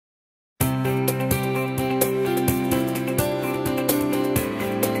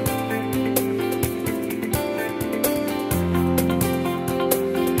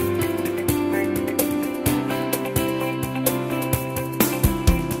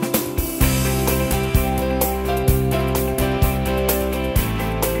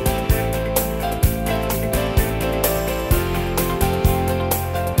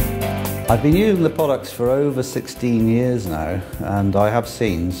I've been using the products for over 16 years now, and I have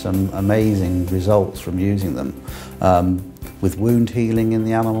seen some amazing results from using them. With wound healing in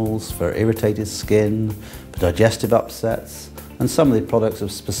the animals, for irritated skin, for digestive upsets, and some of the products are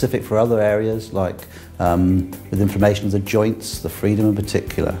specific for other areas, like with inflammation of the joints, the freedom in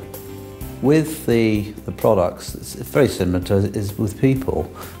particular. With the products, it's very similar to it is with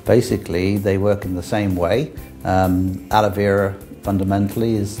people. Basically, they work in the same way. Aloe vera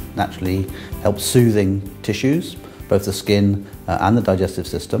fundamentally naturally helps soothing tissues, both the skin and the digestive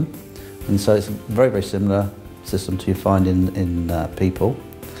system. And so it's a very, very similar system to you find in people.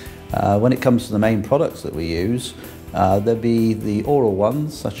 When it comes to the main products that we use, there'll be the oral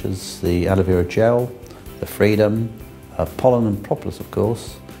ones, such as the aloe vera gel, the Freedom, pollen and propolis, of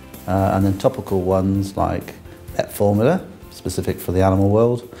course, and then topical ones like Pet Formula, specific for the animal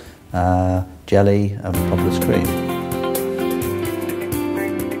world, jelly and propolis cream.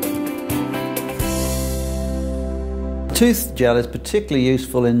 Toothgel is particularly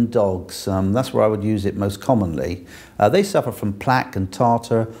useful in dogs. That's where I would use it most commonly. They suffer from plaque and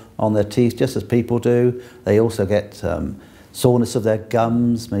tartar on their teeth just as people do. They also get soreness of their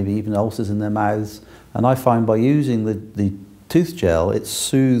gums, maybe even ulcers in their mouths. And I find by using the Toothgel, it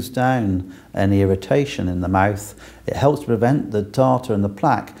soothes down any irritation in the mouth. It helps to prevent the tartar and the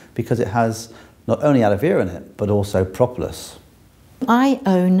plaque because it has not only aloe vera in it, but also propolis. I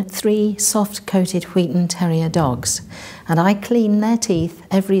own 3 soft-coated Wheaten Terrier dogs, and I clean their teeth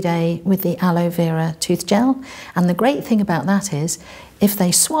every day with the aloe vera tooth gel. And the great thing about that is, if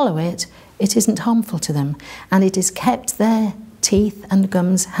they swallow it, it isn't harmful to them, and it has kept their teeth and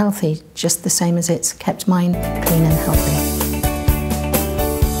gums healthy, just the same as it's kept mine clean and healthy.